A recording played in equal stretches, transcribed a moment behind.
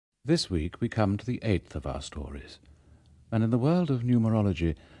This week we come to the 8th of our stories, and in the world of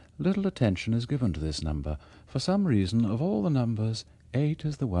numerology little attention is given to this number. For some reason, of all the numbers, 8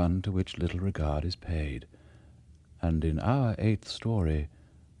 is the one to which little regard is paid. And in our 8th story,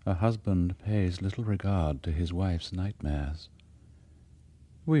 a husband pays little regard to his wife's nightmares.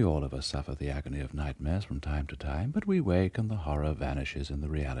 We all of us suffer the agony of nightmares from time to time, but we wake and the horror vanishes in the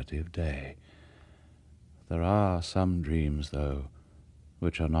reality of day. There are some dreams, though,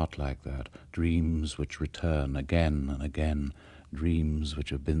 which are not like that, dreams which return again and again, dreams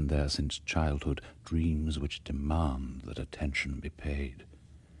which have been there since childhood, dreams which demand that attention be paid.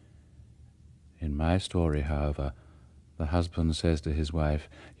 In my story, however, the husband says to his wife,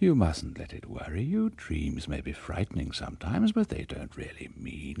 "You mustn't let it worry you. Dreams may be frightening sometimes, but they don't really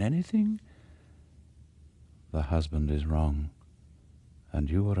mean anything." The husband is wrong,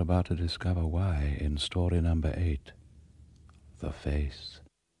 and you are about to discover why in story number 8. The face.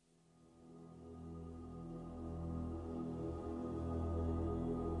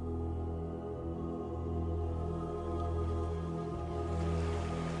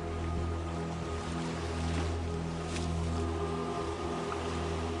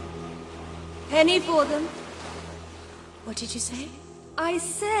 Penny for them. What did you say? I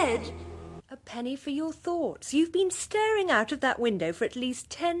said a penny for your thoughts. You've been staring out of that window for at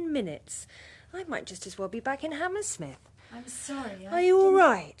least 10 minutes. I might just as well be back in Hammersmith. I'm sorry. Are you all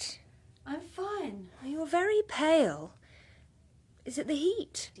right? I'm fine. You're very pale. Is it the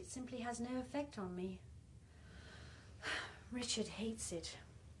heat? It simply has no effect on me. Richard hates it.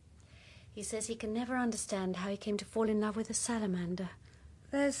 He says he can never understand how he came to fall in love with a salamander.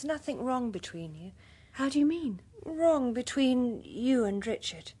 There's nothing wrong between you. How do you mean? Wrong between you and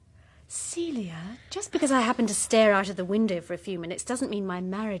Richard. Celia, just because I happen to stare out of the window for a few minutes doesn't mean my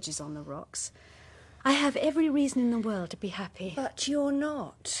marriage is on the rocks. I have every reason in the world to be happy. But you're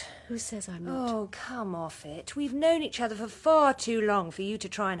not. Who says I'm not? Oh, come off it. We've known each other for far too long for you to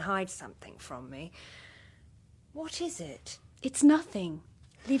try and hide something from me. What is it? It's nothing.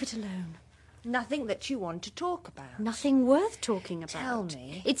 Leave it alone. Nothing that you want to talk about. Nothing worth talking about. Tell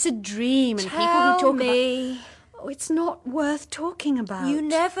me. It's a dream, and people who talk about... Oh, it's not worth talking about. You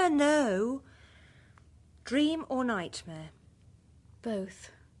never know. Dream or nightmare? Both.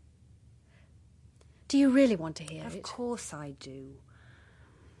 Do you really want to hear it? Of course I do.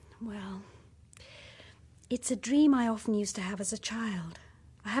 Well, it's a dream I often used to have as a child.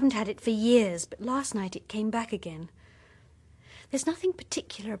 I haven't had it for years, but last night it came back again. There's nothing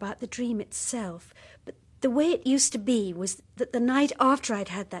particular about the dream itself, but the way it used to be was that the night after I'd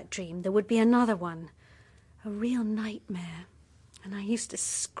had that dream, there would be another one. A real nightmare. And I used to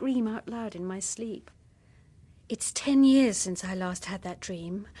scream out loud in my sleep. It's 10 years since I last had that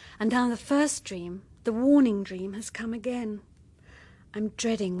dream, and now the first dream, the warning dream, has come again. I'm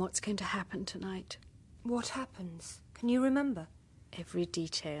dreading what's going to happen tonight. What happens? Can you remember? Every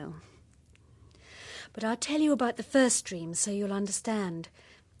detail. But I'll tell you about the first dream so you'll understand.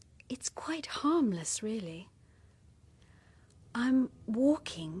 It's quite harmless, really. I'm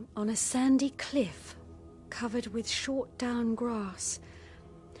walking on a sandy cliff covered with short down grass.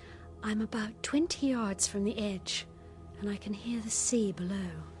 I'm about 20 yards from the edge, and I can hear the sea below.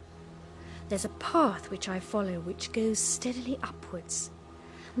 There's a path which I follow which goes steadily upwards,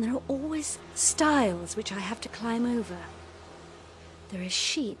 and there are always stiles which I have to climb over. There are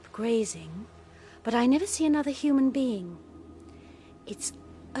sheep grazing, but I never see another human being. It's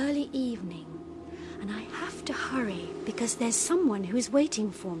early evening, and I have to hurry because there's someone who is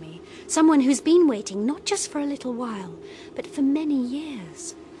waiting for me, someone who's been waiting not just for a little while, but for many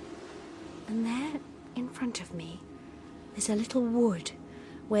years. And there, in front of me, there's a little wood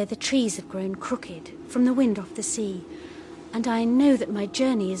where the trees have grown crooked from the wind off the sea, and I know that my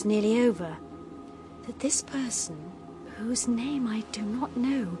journey is nearly over, that this person, whose name I do not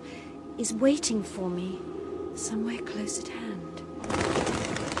know, is waiting for me somewhere close at hand.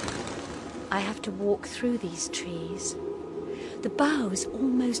 I have to walk through these trees. The boughs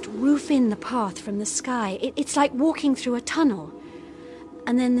almost roof in the path from the sky. It's like walking through a tunnel.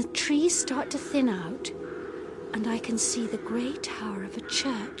 And then the trees start to thin out, and I can see the grey tower of a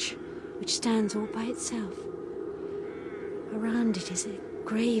church which stands all by itself. Around it is a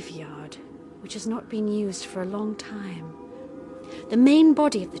graveyard which has not been used for a long time. The main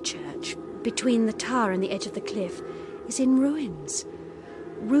body of the church, between the tower and the edge of the cliff, is in ruins,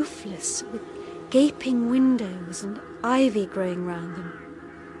 roofless, with gaping windows and ivy growing round them.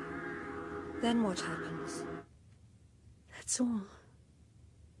 Then what happens? That's all.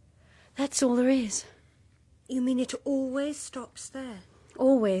 That's all there is. You mean it always stops there?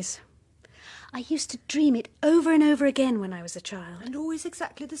 Always. I used to dream it over and over again when I was a child. And always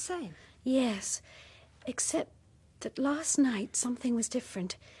exactly the same? Yes, except that last night something was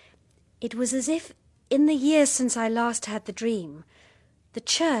different. It was as if, in the years since I last had the dream, the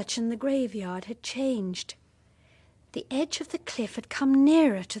church and the graveyard had changed. The edge of the cliff had come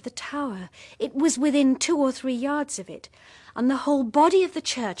nearer to the tower. It was within 2 or 3 yards of it, and the whole body of the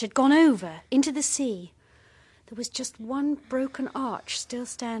church had gone over into the sea. There was just one broken arch still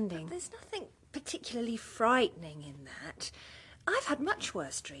standing. But there's nothing particularly frightening in that. I've had much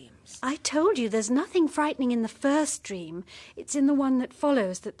worse dreams. I told you there's nothing frightening in the first dream. It's in the one that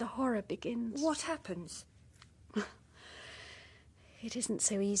follows that the horror begins. What happens? It isn't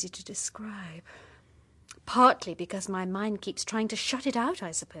so easy to describe. Partly because my mind keeps trying to shut it out,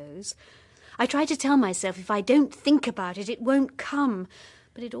 I suppose. I try to tell myself if I don't think about it, it won't come.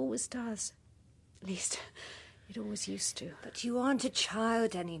 But it always does. At least, it always used to. But you aren't a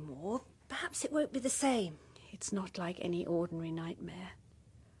child anymore. Perhaps it won't be the same. It's not like any ordinary nightmare.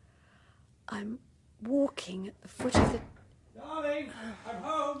 I'm walking at the foot of the... Darling, I'm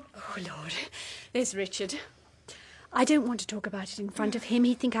home. Oh, Lord. There's Richard. I don't want to talk about it in front of him.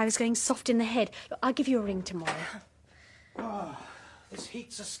 He'd think I was going soft in the head. Look, I'll give you a ring tomorrow. Oh, this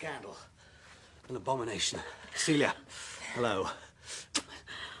heat's a scandal. An abomination. Celia, hello.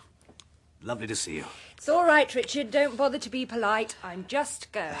 Lovely to see you. It's all right, Richard. Don't bother to be polite. I'm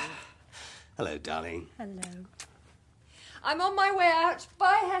just going. Hello, darling. Hello. I'm on my way out.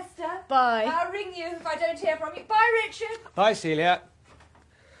 Bye, Hester. Bye. I'll ring you if I don't hear from you. Bye, Richard. Bye, Celia.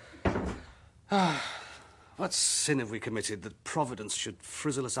 What sin have we committed that Providence should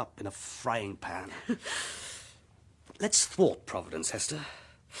frizzle us up in a frying pan? Let's thwart Providence, Hester.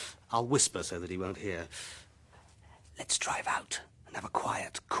 I'll whisper so that he won't hear. Let's drive out and have a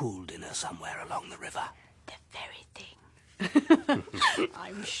quiet, cool dinner somewhere along the river. The very thing.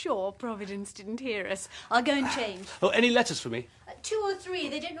 I'm sure Providence didn't hear us. I'll go and change. Oh, any letters for me? 2 or 3.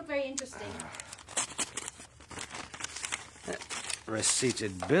 They don't look very interesting.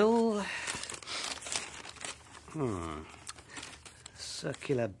 Receipted bill.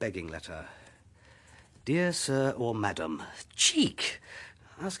 Circular begging letter. Dear Sir or Madam. Cheek.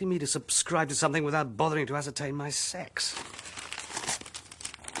 Asking me to subscribe to something without bothering to ascertain my sex.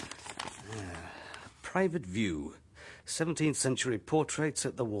 Private view. 17th century portraits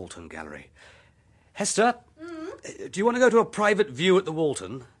at the Walton Gallery. Hester, do you want to go to a private view at the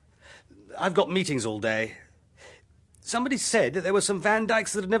Walton? I've got meetings all day. Somebody said that there were some Van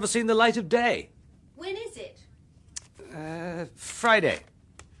Dycks that had never seen the light of day. When is it? Friday.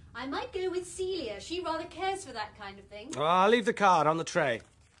 I might go with Celia. She rather cares for that kind of thing. Oh, I'll leave the card on the tray.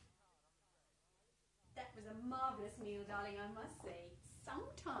 That was a marvellous meal, darling, I must say.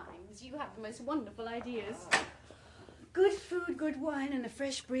 Sometimes you have the most wonderful ideas. Good food, good wine, and a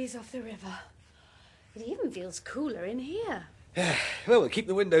fresh breeze off the river. It even feels cooler in here. Well, we'll keep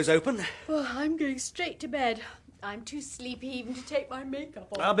the windows open. Well, I'm going straight to bed. I'm too sleepy even to take my makeup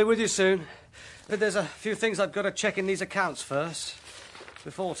off. I'll be with you soon. But there's a few things I've got to check in these accounts first.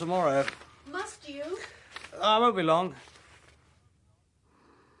 Before tomorrow. Must you? I won't be long.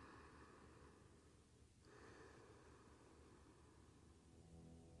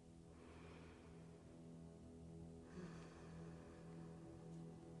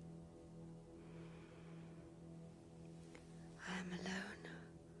 I am alone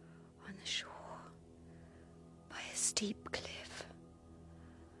on the shore by a steep cliff.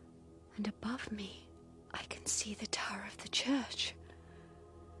 And above me, I can see the tower of the church.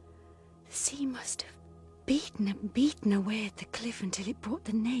 The sea must have beaten and beaten away at the cliff until it brought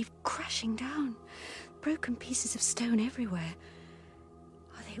the nave crashing down. Broken pieces of stone everywhere.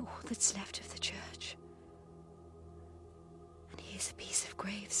 Are they all that's left of the church? And here's a piece of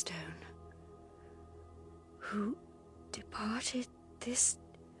gravestone. Who departed this?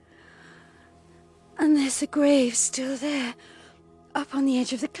 And there's a grave still there, up on the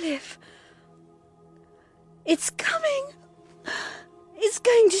edge of the cliff. It's coming! It's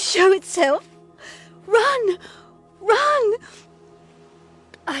going to show itself. Run! Run!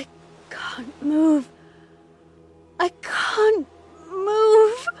 I can't move. I can't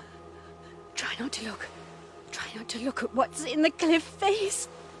move. Try not to look. Try not to look at what's in the cliff face.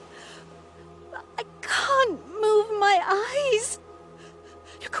 I can't move my eyes.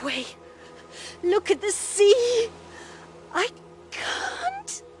 Look away. Look at the sea. I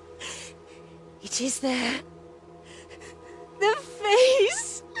can't. It is there. The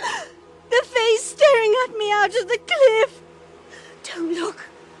face! The face staring at me out of the cliff! Don't look.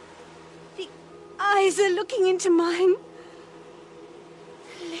 The eyes are looking into mine.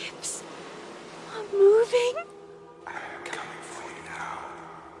 The lips are moving. I'm coming for you now,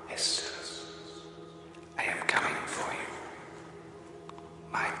 Hester.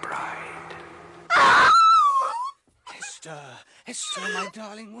 Hester, my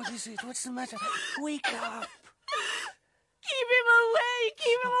darling, what is it? What's the matter? Wake up! Keep him away!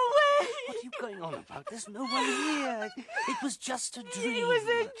 Keep him away! What are you going on about? There's no one here. It was just a dream. It was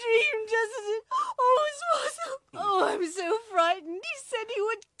a dream, just as it always was. Oh, I'm so frightened. He said he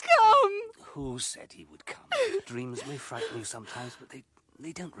would come. Who said he would come? Dreams may frighten you sometimes, but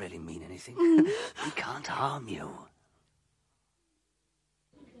they don't really mean anything. They can't harm you.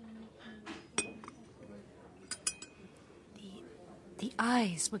 The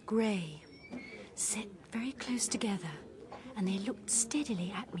eyes were grey, set very close together, and they looked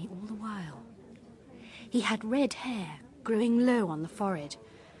steadily at me all the while. He had red hair, growing low on the forehead.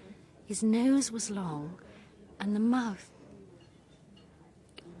 His nose was long, and the mouth...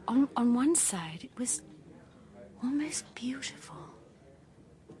 On one side, it was almost beautiful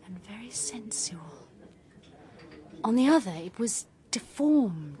and very sensual. On the other, it was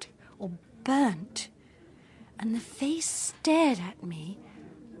deformed or burnt, and the face stared at me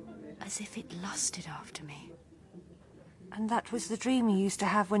as if it lusted after me. And that was the dream you used to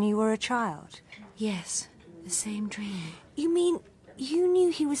have when you were a child? Yes, the same dream. You mean you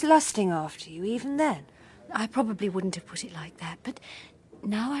knew he was lusting after you even then? I probably wouldn't have put it like that, but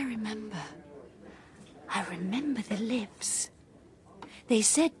now I remember. I remember the lips. They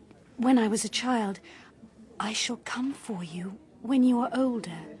said when I was a child, "I shall come for you when you are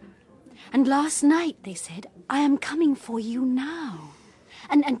older." And last night they said, "I am coming for you now."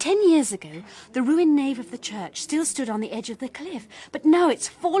 And 10 years ago, the ruined nave of the church still stood on the edge of the cliff, but now it's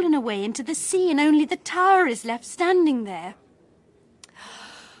fallen away into the sea and only the tower is left standing there.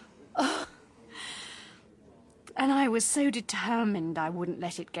 Oh. And I was so determined I wouldn't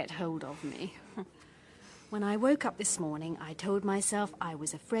let it get hold of me. When I woke up this morning, I told myself I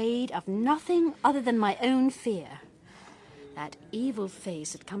was afraid of nothing other than my own fear. That evil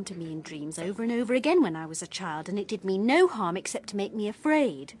face had come to me in dreams over and over again when I was a child, and it did me no harm except to make me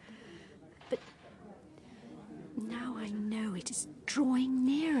afraid. But now I know it is drawing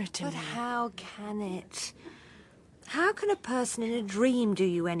nearer to me. But how can it? How can a person in a dream do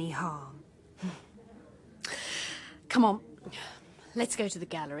you any harm? Come on, let's go to the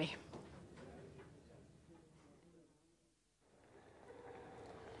gallery.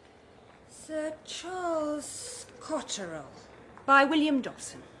 Sir Charles Cotterell, by William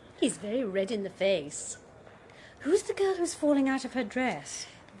Dobson. He's very red in the face. Who's the girl who's falling out of her dress?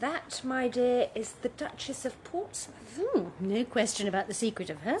 That, my dear, is the Duchess of Portsmouth. No question about the secret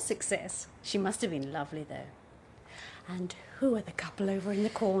of her success. She must have been lovely, though. And who are the couple over in the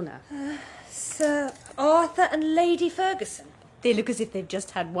corner? Sir Arthur and Lady Ferguson. They look as if they've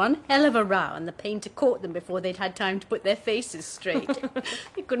just had one hell of a row and the painter caught them before they'd had time to put their faces straight.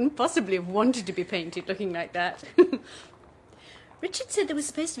 They couldn't possibly have wanted to be painted looking like that. Richard said there was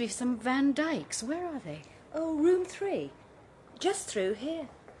supposed to be some Van Dykes. Where are they? Oh, room 3. Just through here.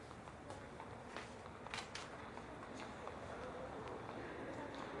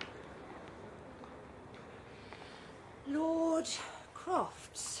 Lord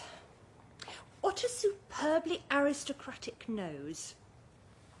Crofts. What a superbly aristocratic nose.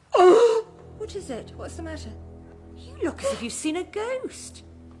 Oh! What is it? What's the matter? You look as if you've seen a ghost.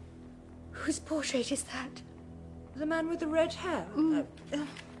 Whose portrait is that? The man with the red hair?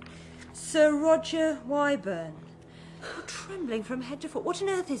 Sir Roger Wyburn. You're trembling from head to foot. What on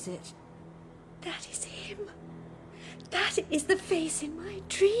earth is it? That is him. That is the face in my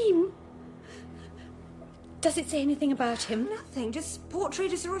dream. Does it say anything about him? Nothing, just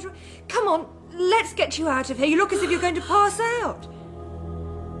portrait of Sir Roger. Come on, let's get you out of here. You look as if you're going to pass out.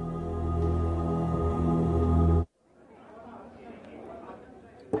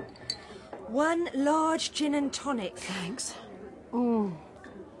 One large gin and tonic. Thanks. Oh.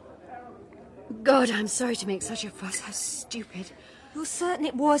 God, I'm sorry to make such a fuss. How stupid. You're certain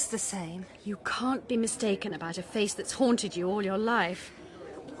it was the same? You can't be mistaken about a face that's haunted you all your life.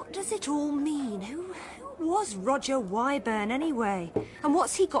 What does it all mean? Who was Roger Wyburn anyway? And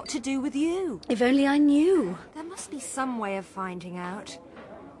what's he got to do with you? If only I knew. There must be some way of finding out.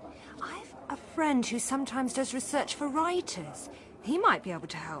 I've a friend who sometimes does research for writers. He might be able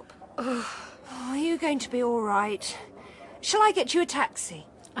to help. Oh, are you going to be all right? Shall I get you a taxi?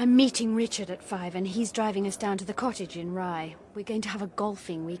 I'm meeting Richard at 5 and he's driving us down to the cottage in Rye. We're going to have a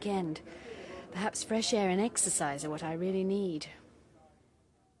golfing weekend. Perhaps fresh air and exercise are what I really need.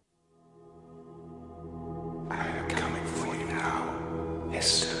 I am coming for you now,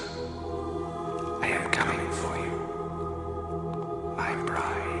 Hester. I am coming for you, my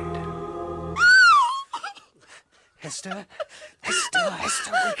bride. Hester?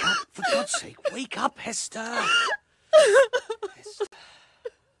 Hester, wake up. For God's sake, wake up, Hester. Hester.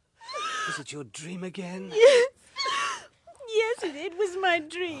 Is it your dream again? Yes. Yes, it was my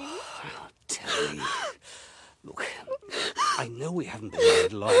dream. Tell me. Look, I know we haven't been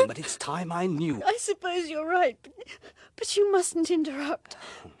married long, but it's time I knew. I suppose you're right, but you mustn't interrupt.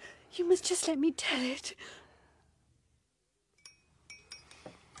 You must just let me tell it.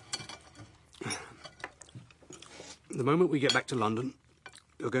 The moment we get back to London,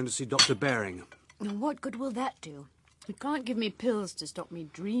 you're going to see Dr. Baring. And what good will that do? You can't give me pills to stop me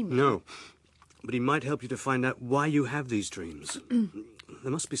dreaming. No, but he might help you to find out why you have these dreams.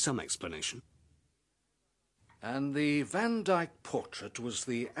 There must be some explanation. And the Van Dyck portrait was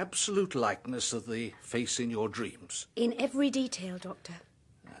the absolute likeness of the face in your dreams? In every detail, Doctor.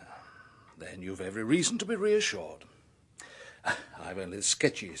 Then you've every reason to be reassured. I've only the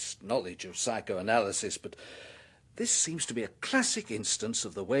sketchiest knowledge of psychoanalysis, but this seems to be a classic instance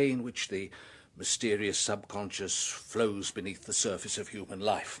of the way in which the mysterious subconscious flows beneath the surface of human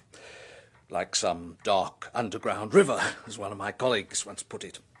life. Like some dark underground river, as one of my colleagues once put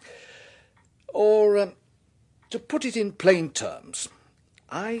it. Or, to put it in plain terms,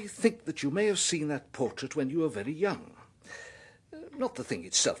 I think that you may have seen that portrait when you were very young. Not the thing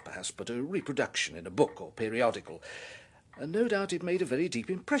itself, perhaps, but a reproduction in a book or periodical. And no doubt it made a very deep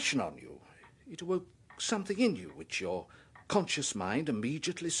impression on you. It awoke something in you which your conscious mind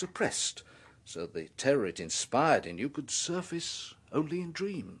immediately suppressed, so the terror it inspired in you could surface only in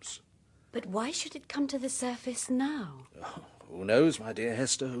dreams. But why should it come to the surface now? Oh, who knows, my dear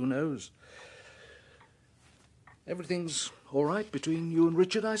Hester, who knows? Everything's all right between you and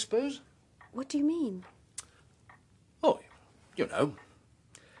Richard, I suppose? What do you mean? Oh, you know,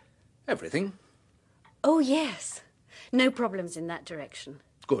 everything. Oh, yes. No problems in that direction.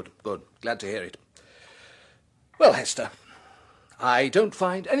 Good, good. Glad to hear it. Well, Hester, I don't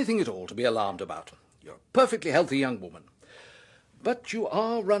find anything at all to be alarmed about. You're a perfectly healthy young woman. But you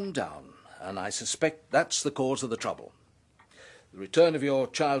are run down, and I suspect that's the cause of the trouble. The return of your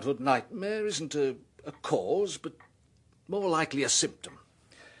childhood nightmare isn't a cause, but more likely a symptom.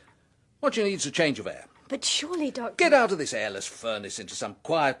 What you need is a change of air. But surely, Doctor... Get out of this airless furnace into some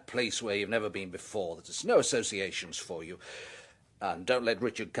quiet place where you've never been before, that has no associations for you. And don't let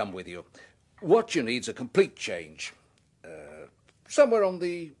Richard come with you. What you need's a complete change. Somewhere on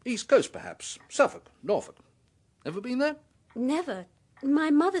the East Coast, perhaps. Suffolk, Norfolk. Never been there? Never. My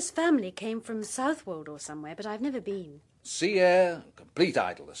mother's family came from Southwold or somewhere, but I've never been. Sea air, complete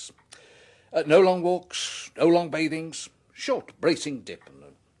idleness. No long walks, no long bathings, short bracing dip and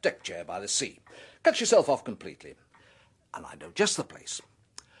a deck chair by the sea. Cut yourself off completely. And I know just the place.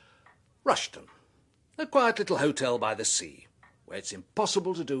 Rushton, a quiet little hotel by the sea, where it's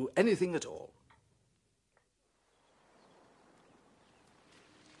impossible to do anything at all.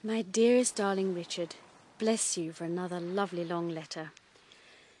 My dearest darling Richard, bless you for another lovely long letter.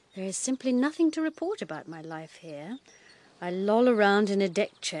 There is simply nothing to report about my life here. I loll around in a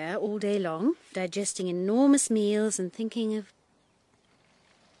deck chair all day long, digesting enormous meals and thinking of...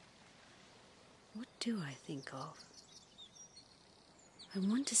 What do I think of? I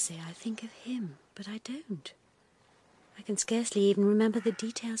want to say I think of him, but I don't. I can scarcely even remember the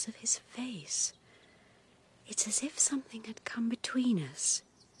details of his face. It's as if something had come between us,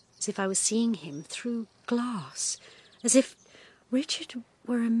 as if I was seeing him through glass, as if Richard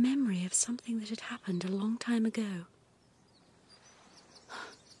were a memory of something that had happened a long time ago.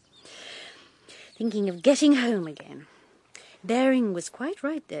 Thinking of getting home again. Baring was quite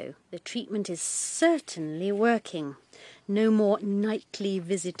right, though. The treatment is certainly working. No more nightly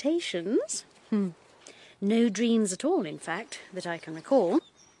visitations. No dreams at all, in fact, that I can recall.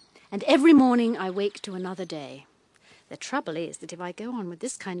 And every morning I wake to another day. The trouble is that if I go on with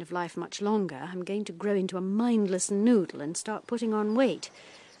this kind of life much longer, I'm going to grow into a mindless noodle and start putting on weight.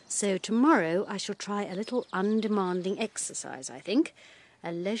 So tomorrow I shall try a little undemanding exercise, I think.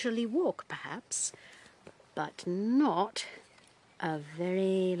 A leisurely walk, perhaps, but not a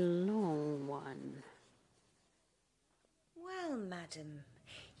very long one. Well, madam,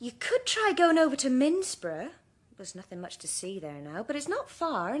 you could try going over to Minsborough. There's nothing much to see there now, but it's not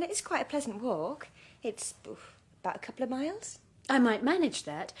far, and it is quite a pleasant walk. It's about a couple of miles. I might manage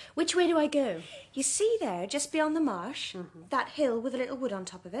that. Which way do I go? You see there, just beyond the marsh, that hill with a little wood on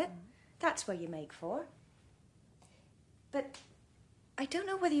top of it? That's where you make for. But I don't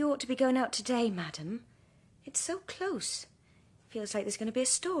know whether you ought to be going out today, madam. It's so close. Feels like there's going to be a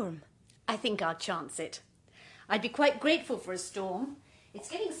storm. I think I'll chance it. I'd be quite grateful for a storm. It's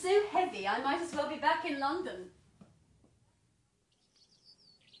getting so heavy, I might as well be back in London.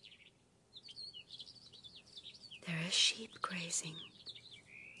 There are sheep grazing.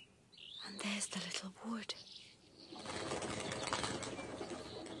 And there's the little wood.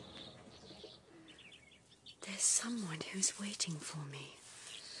 There's There's someone who's waiting for me.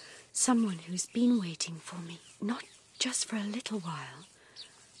 Someone who's been waiting for me, not just for a little while,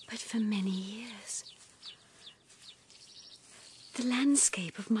 but for many years. The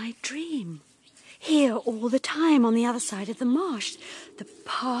landscape of my dream. Here all the time on the other side of the marsh. The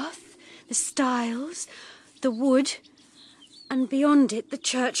path, the stiles, the wood, and beyond it the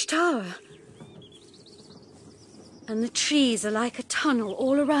church tower. And the trees are like a tunnel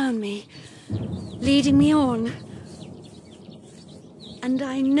all around me, leading me on. And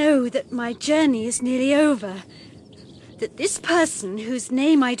I know that my journey is nearly over. That this person, whose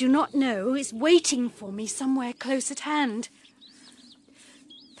name I do not know, is waiting for me somewhere close at hand.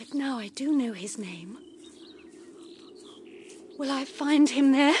 But now I do know his name. Will I find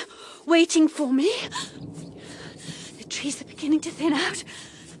him there, waiting for me? The trees are beginning to thin out,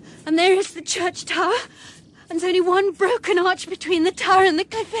 and there is the church tower, and there's only one broken arch between the tower and the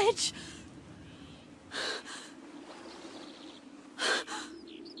cliff edge.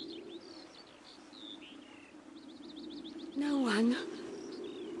 No one.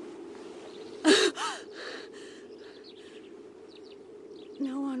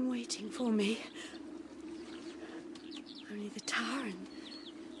 No one waiting for me. Only the tower and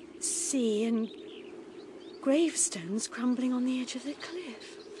sea and gravestones crumbling on the edge of the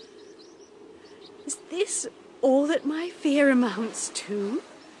cliff. Is this all that my fear amounts to?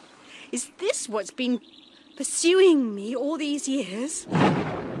 Is this what's been pursuing me all these years?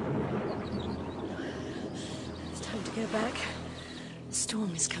 It's time to go back. The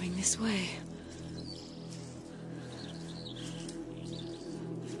storm is coming this way.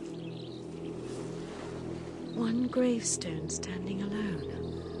 One gravestone standing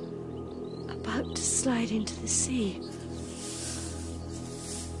alone, about to slide into the sea.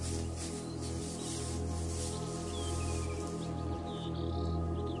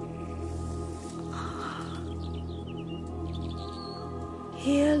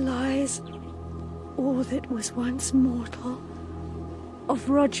 Here lies all that was once mortal of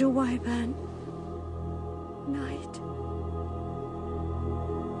Roger Wyburn. Night.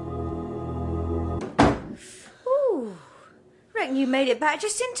 Reckon you made it back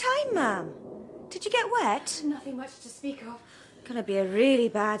just in time, ma'am. Did you get wet? Nothing much to speak of. Gonna be a really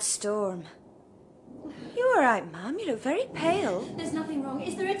bad storm. You all right, ma'am? You look very pale. There's nothing wrong.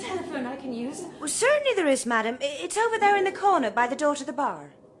 Is there a telephone I can use? Well, certainly there is, madam. It's over there in the corner by the door to the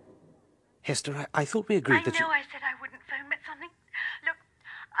bar. Hester, I thought we agreed that you... I said I wouldn't phone, but something... Look,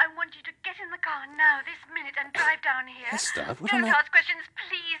 I want you to get in the car now, this minute, and drive down here. Hester, what Don't am I... ask questions,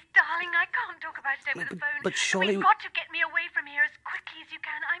 please, darling. I can't talk about it over the phone. but surely... We've got to get me away from here as quickly as you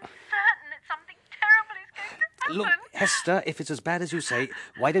can. I'm certain that something terrible is going to happen. Look, Hester, if it's as bad as you say,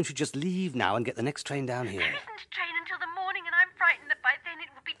 why don't you just leave now and get the next train down here? There isn't a train until the morning, and I'm frightened that by then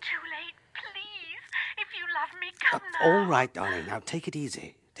it will be too late. Please, if you love me, come now. All right, darling. Now, take it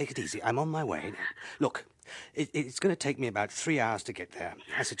easy. Take it easy. I'm on my way. Look, it's going to take me about 3 hours to get there.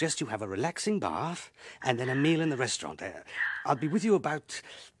 I suggest you have a relaxing bath and then a meal in the restaurant. I'll be with you about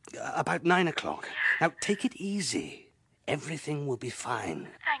 9 o'clock. Now, take it easy. Everything will be fine.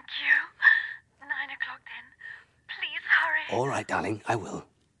 Thank you. 9 o'clock then. Please hurry. All right, darling. I will.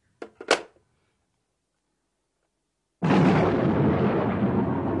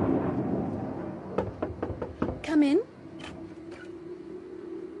 Come in.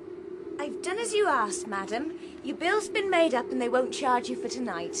 I've done as you asked, madam. Your bill's been made up and they won't charge you for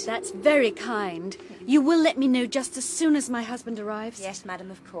tonight. That's very kind. You will let me know just as soon as my husband arrives? Yes,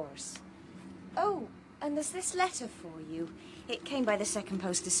 madam, of course. Oh, and there's this letter for you. It came by the second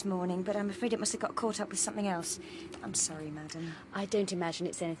post this morning, but I'm afraid it must have got caught up with something else. I'm sorry, madam. I don't imagine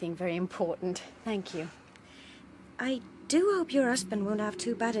it's anything very important. Thank you. I do hope your husband won't have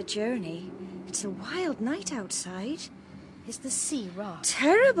too bad a journey. It's a wild night outside. Is the sea rough?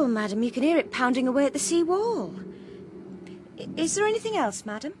 Terrible, madam. You can hear it pounding away at the sea wall. Is there anything else,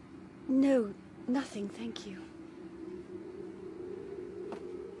 madam? No, nothing, thank you.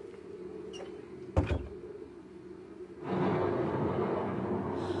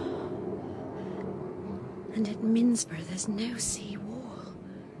 And at Minsborough there's no sea wall.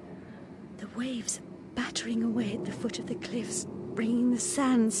 The waves are battering away at the foot of the cliffs, bringing the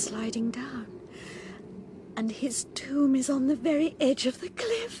sand sliding down. And his tomb is on the very edge of the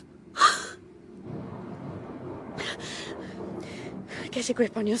cliff. Get a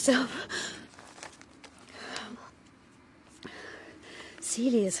grip on yourself.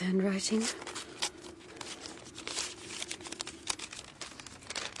 Celia's handwriting.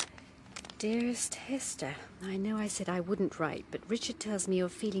 Dearest Hester, I know I said I wouldn't write, but Richard tells me you're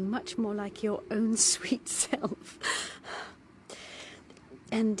feeling much more like your own sweet self.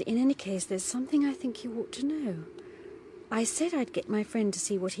 And in any case, there's something I think you ought to know. I said I'd get my friend to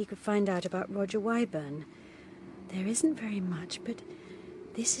see what he could find out about Roger Wyburn. There isn't very much, but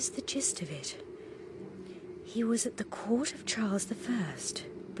this is the gist of it. He was at the court of Charles I,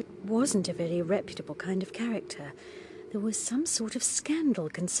 but wasn't a very reputable kind of character. There was some sort of scandal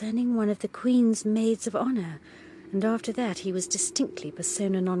concerning one of the Queen's maids of honour, and after that he was distinctly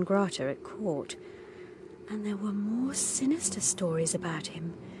persona non grata at court. And there were more sinister stories about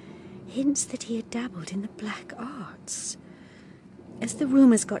him, hints that he had dabbled in the black arts. As the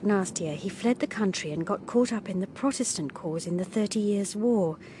rumours got nastier, he fled the country and got caught up in the Protestant cause in the 30 Years'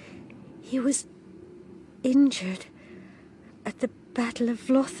 War. He was injured at the Battle of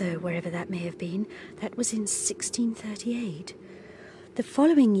Lotho, wherever that may have been. That was in 1638. The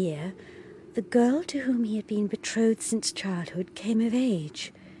following year, the girl to whom he had been betrothed since childhood came of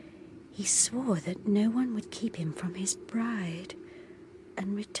age. He swore that no one would keep him from his bride,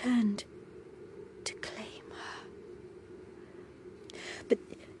 and returned to claim her. But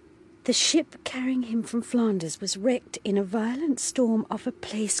the ship carrying him from Flanders was wrecked in a violent storm off a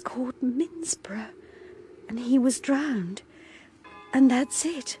place called Minsborough, and he was drowned. And that's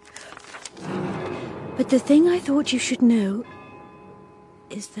it. But the thing I thought you should know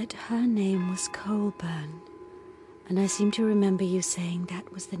is that her name was Colburn. And I seem to remember you saying that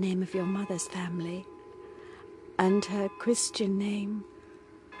was the name of your mother's family. And her Christian name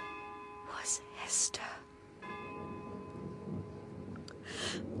was Hester.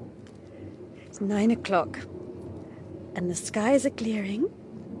 It's 9 o'clock, and the skies are clearing.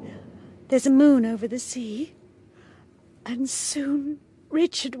 There's a moon over the sea. And soon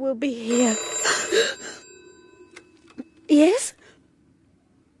Richard will be here. Yes?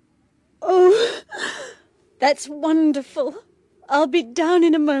 Oh, that's wonderful. I'll be down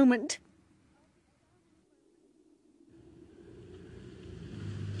in a moment.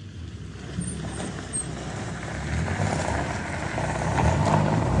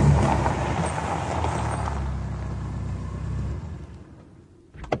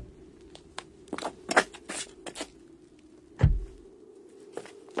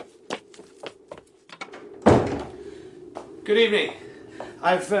 Good evening.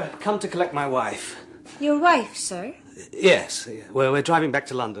 I've come to collect my wife. Your wife, sir? Yes, well, we're driving back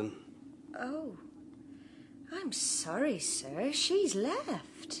to London. Oh. I'm sorry, sir. She's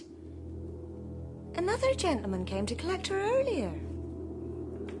left. Another gentleman came to collect her earlier.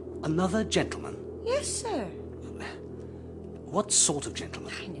 Another gentleman? Yes, sir. What sort of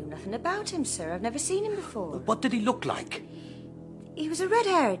gentleman? I knew nothing about him, sir. I've never seen him before. What did he look like? He was a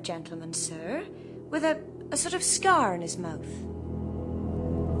red-haired gentleman, sir, with a sort of scar in his mouth.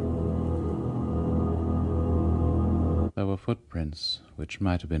 There were footprints, which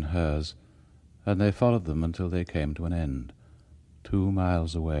might have been hers, and they followed them until they came to an end, 2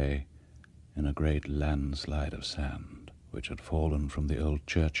 miles away, in a great landslide of sand, which had fallen from the old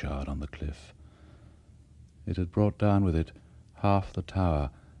churchyard on the cliff. It had brought down with it half the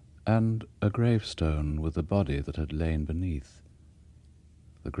tower, and a gravestone with the body that had lain beneath.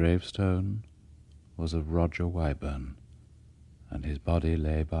 The gravestone was of Roger Wyburn, and his body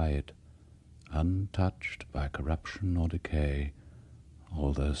lay by it, untouched by corruption or decay,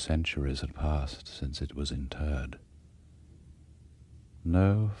 although centuries had passed since it was interred.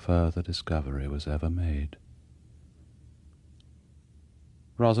 No further discovery was ever made.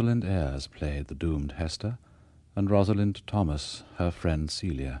 Rosalind Ayres played the doomed Hester, and Rosalind Thomas her friend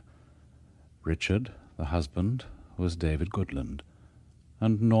Celia. Richard, the husband, was David Goodland,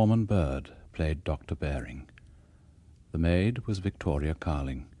 and Norman Bird played Dr. Baring. The maid was Victoria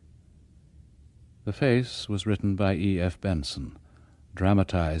Carling. The face was written by E.F. Benson,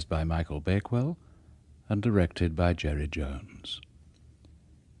 dramatized by Michael Bakewell, and directed by Jerry Jones.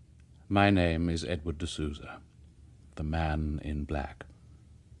 My name is Edward de Souza, the Man in Black,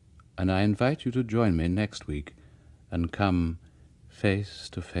 and I invite you to join me next week and come face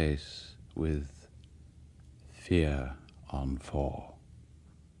to face with Fear on 4.